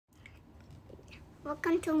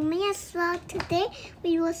Welcome to me as well. Today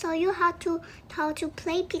we will show you how to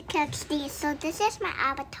play PKXD. So this is my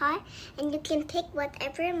avatar, and you can pick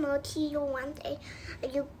whatever emoji you want.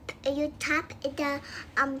 You tap the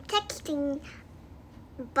texting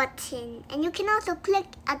button, and you can also click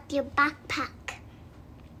at your backpack.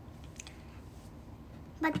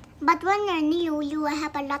 But when you're new, you will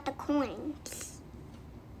have a lot of coins,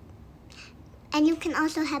 and you can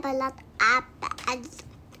also have a lot of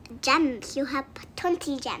gems. You have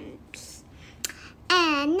 20 gems,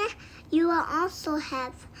 and you will also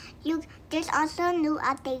have there's also new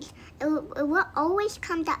updates. It will always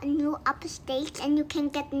come to new updates, and you can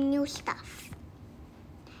get new stuff.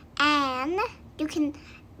 And you can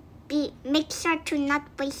make sure to not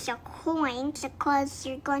waste your coins, because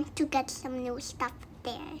you're going to get some new stuff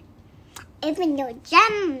there. Even your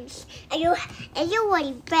gems. If you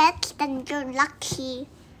were rich, then you're lucky.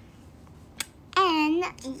 And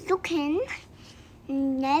you can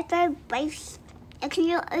never waste. You can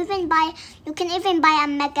even buy a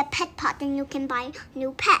mega pet pot, and you can buy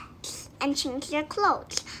new pets and change your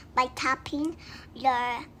clothes by tapping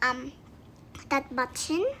your that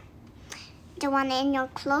button, the one in your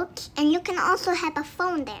clothes. And you can also have a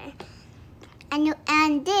phone there.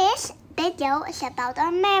 And this video is about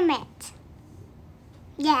our mermaid.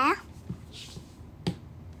 Yeah.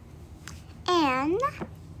 And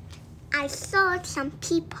I saw some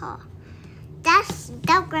people.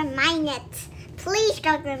 Don't remind it. Please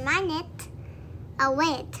don't remind it. Oh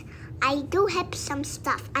wait, I do have some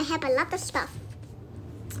stuff. I have a lot of stuff.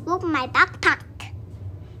 Look, my backpack.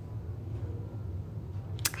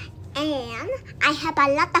 And I have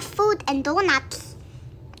a lot of food and donuts.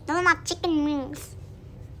 Donut chicken wings.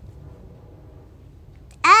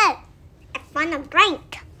 Oh, I found a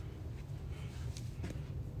drink.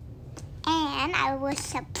 And I was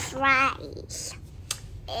surprised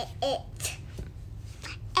it.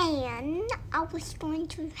 And I was going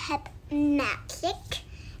to have magic.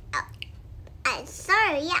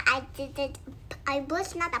 Sorry, I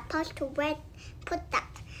was not supposed to put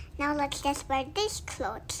that. Now let's just wear this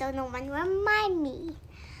clothes so no one will remind me.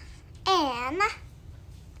 And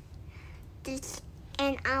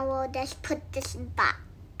I will just put this back.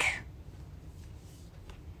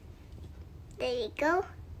 There you go.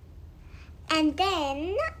 And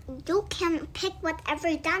then you can pick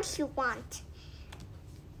whatever dance you want.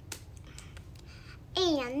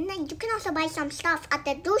 And you can also buy some stuff at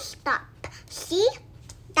the do stop. See?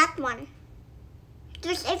 That one.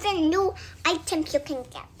 There's even new items you can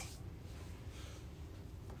get.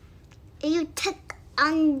 You click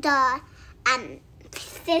on the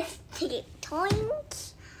 50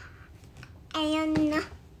 times. And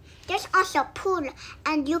there's also a pool,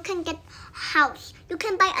 and you can get house. You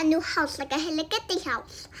can buy a new house, like a Hello Kitty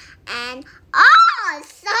house. And oh,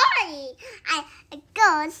 sorry,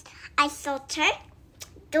 I saw her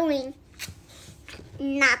doing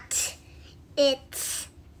not it's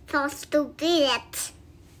supposed to be it,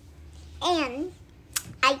 and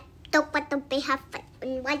I don't want to be happy.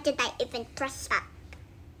 Why did I even press that?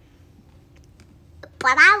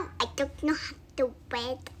 But I don't know how to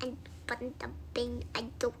wait and put the bin. I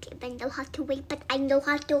don't even know how to wait, but I know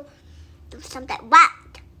how to do something.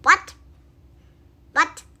 What?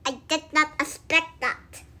 I did not expect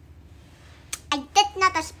that. I did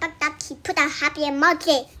not expect that he put a happy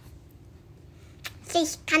emoji.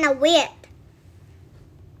 She's kind of weird.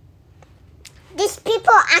 These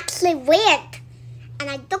people are actually weird, and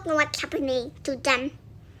I don't know what's happening to them.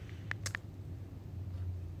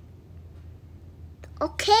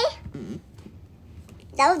 Okay?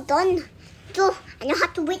 That was done. So I know how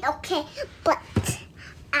to wait, okay, but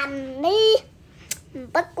I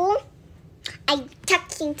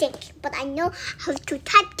texting things, but I know how to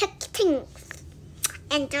type text things,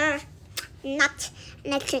 and they're not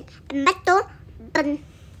connecting. Metal, but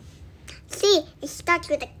see, it starts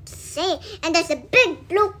with a C, and there's a big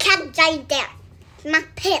blue cat right there. It's my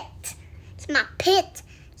pet. It's my pet.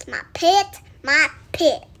 It's my pet. My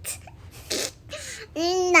pet.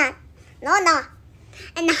 No.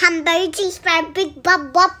 And the hamburgers for a big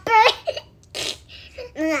Bob Whopper.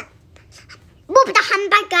 Move the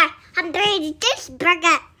hamburger, this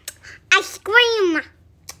burger, ice cream.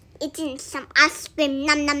 Eating some ice cream,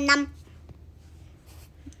 nom nom nom.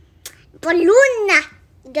 Balloon,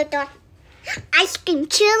 the ice cream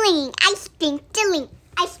chilling, and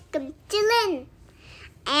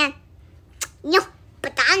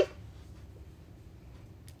but then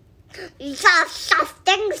soft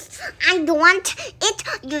things. I don't want it.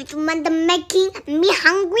 You want them making me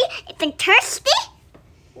hungry, even thirsty.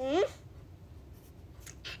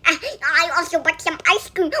 I also want some ice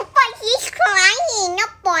cream. But he's crying.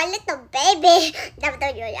 little baby. No,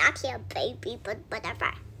 you're actually a baby, but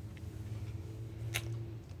whatever.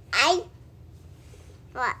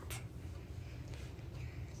 What?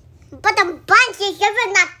 But the bunch is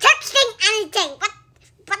even not texting anything.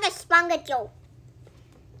 What is wrong with you?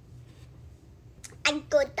 I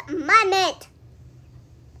got the mermaid.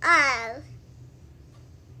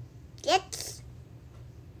 Yes.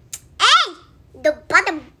 Hey! The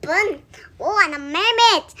bottom bun. Oh, and a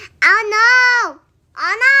mermaid. Oh no!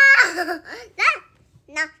 Oh no!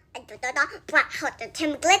 No! I don't know. How the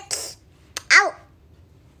templates. Ow!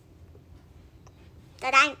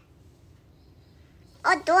 Dang.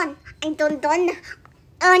 Oh, done. I'm done.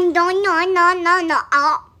 Oh, no.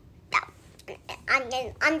 Oh,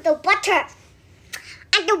 underwater.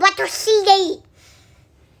 Underwater CD.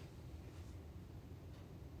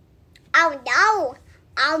 Oh no.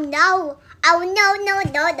 No.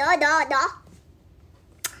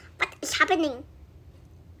 What is happening?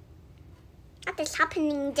 What is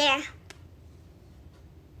happening there?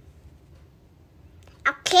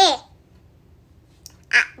 Okay.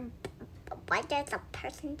 Why there's a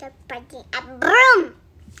person just biting a broom?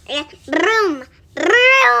 Broom.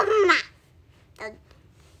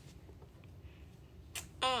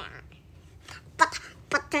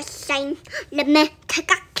 But the same. Let me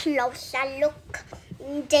take a closer look.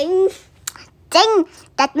 Ding.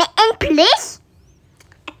 Let me in, please.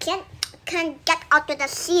 I can't get out of the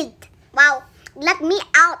seed. Wow. Let me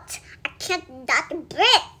out. I can't that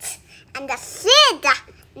breathe. And the seed.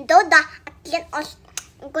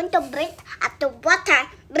 I'm going to breathe at the water.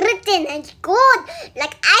 Breathing is good.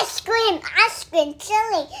 Like ice cream,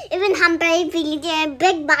 chili. Even hamburger,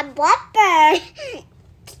 big bad water.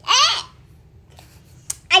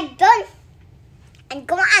 I'm done. I'm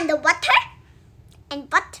going underwater. And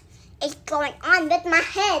what is going on with my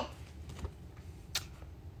head?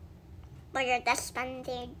 But you're just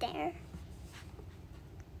standing there.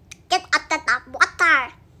 Get out of the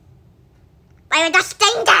water. But you're just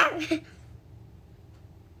staying there.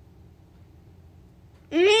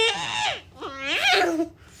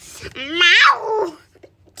 Meow.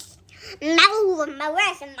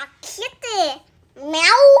 Where's my kitty?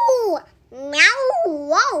 Meow.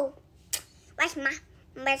 Whoa. Where's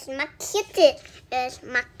my kitty? Is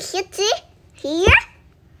my kitty here?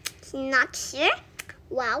 It's not here.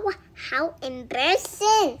 Wow, how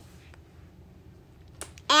embarrassing.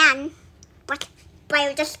 And but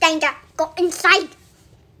you're just staying there. Go inside.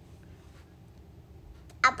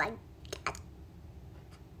 Oh my God.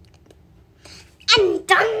 I'm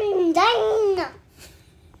done.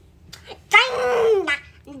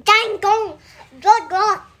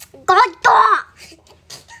 Go.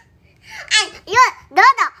 And you do.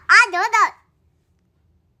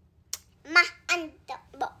 Ma and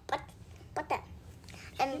but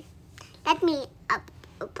let me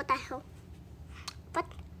put a hole. But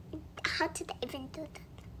how did I even do that?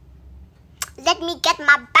 Let me get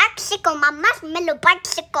my bicycle, my marshmallow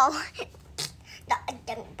bicycle.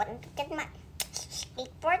 Get my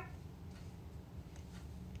skateboard.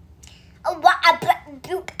 Oh, what? I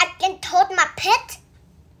can hold my pet?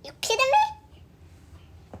 You kidding me?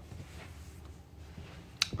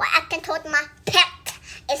 Well, I can hold my pet.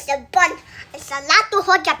 It's a bun. It's allowed to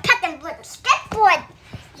hold your pet and with a skateboard.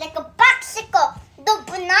 Like a bicycle. The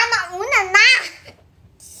banana una na.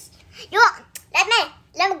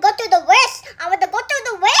 Let me go to the west. I want to go to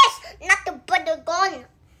the west. Not to put the gun.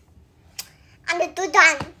 I'm going to do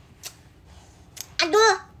that.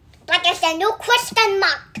 But there's a new question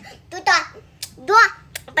mark.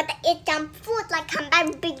 But it's food like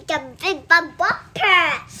hamburger, big bad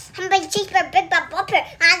whopper. Hamburger cheeseburger, big bad whopper.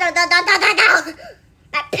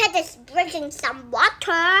 My pet is drinking some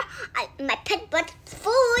water. My pet brought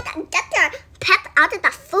food. Get your pet out of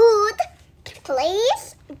the food,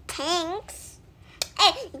 please. Thanks.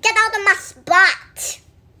 Hey, get out of my spot.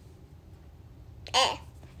 Hey,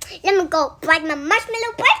 let me go ride my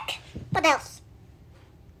marshmallow bike. What else?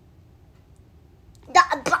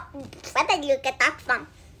 Where did you get that from?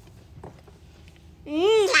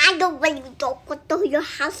 I know when you don't go to your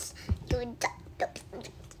house.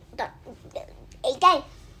 Again,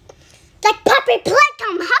 like Puppy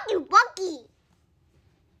Playtime, Huggy Wuggy.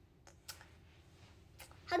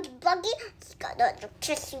 Huggy Wuggy, he's got a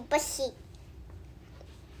kissy wussy.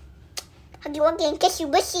 Huggy Wuggy and kissy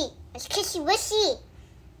wussy. It's kissy wussy.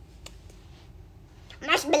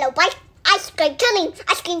 Marshmallow white, ice cream chilling.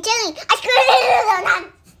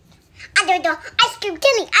 I don't know. Ice cream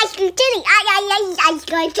chilling. Ice cream chilling.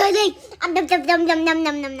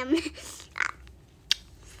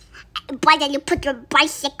 Why don't you put your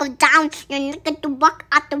bicycle down? You're not going to walk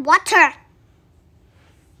out the water.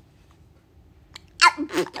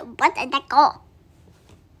 What did that go?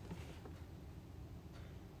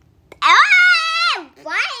 Ah!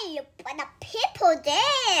 Why you put the people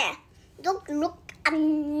there? Look,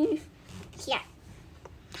 here.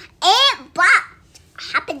 What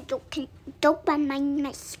happened? Don't mind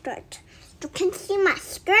my skirt. You can see my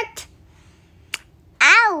skirt.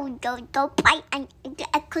 Ow! Don't bite.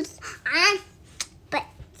 But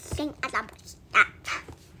sing about that.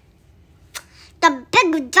 The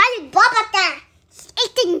big giant Boba there is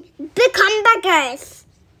eating big hamburgers.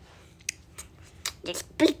 This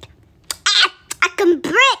big. I can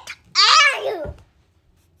break.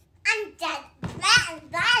 I'm dead. I'm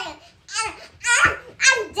dead.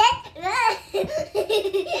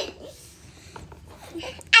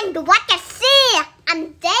 And what you see? I'm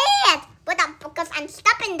dead. But because I'm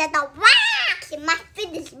stuck in the wax. My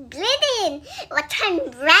feet is bleeding. It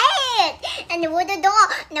turned red. And with the door,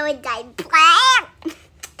 now it died black.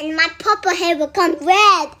 And my purple hair will become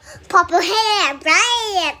red. Purple hair,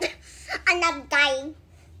 red. And I'm dying.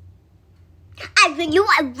 I won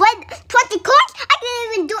 20 coins. I didn't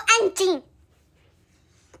even do anything.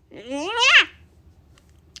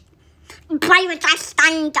 Pirates are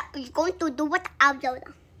stunned. You're going to do what I'll do.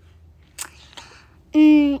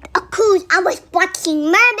 Of course, I was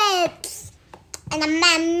watching mermaids. And a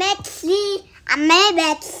mermaid see. A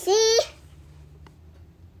mermaid see.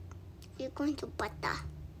 You're going to butter.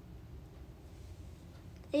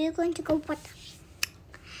 You're going to go butter.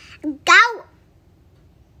 Go.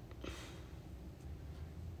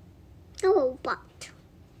 Oh, but.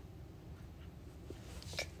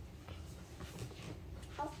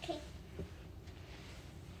 Okay.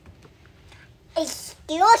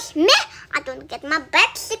 Excuse me? I don't get my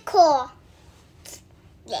bicycle.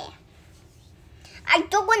 Yeah. I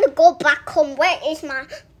don't want to go back home. Where is my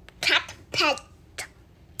cat pet?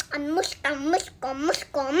 A muska,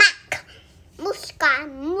 mac. Muska,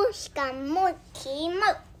 monkey,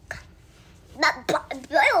 milk. But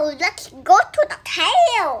let's go to the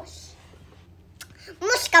tails.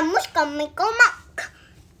 Muska, milk.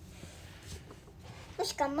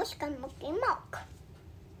 Muska, milky milk.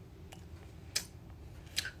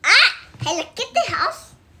 Hello Kitty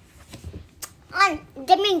house.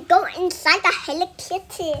 Let me go inside the Hello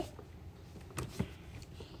Kitty.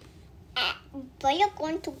 Where you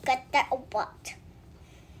going to get that or what?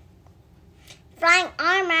 Flying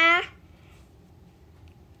armor.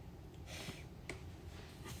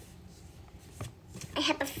 I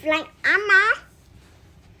have a flying armor.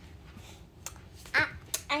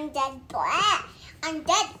 And then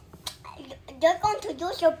you're going to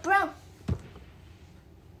use your broom.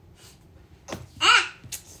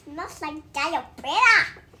 Smells like diarrhea.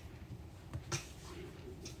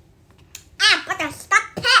 But I stop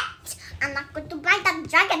pet. I'm not going to buy that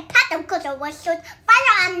dragon pet because it will shoot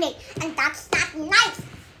fire on me. And that's not nice.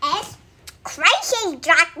 It's crazy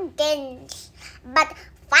dragons. But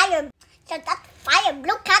fire. So that fire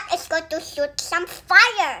blue cat is going to shoot some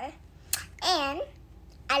fire. And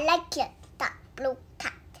I like it, that blue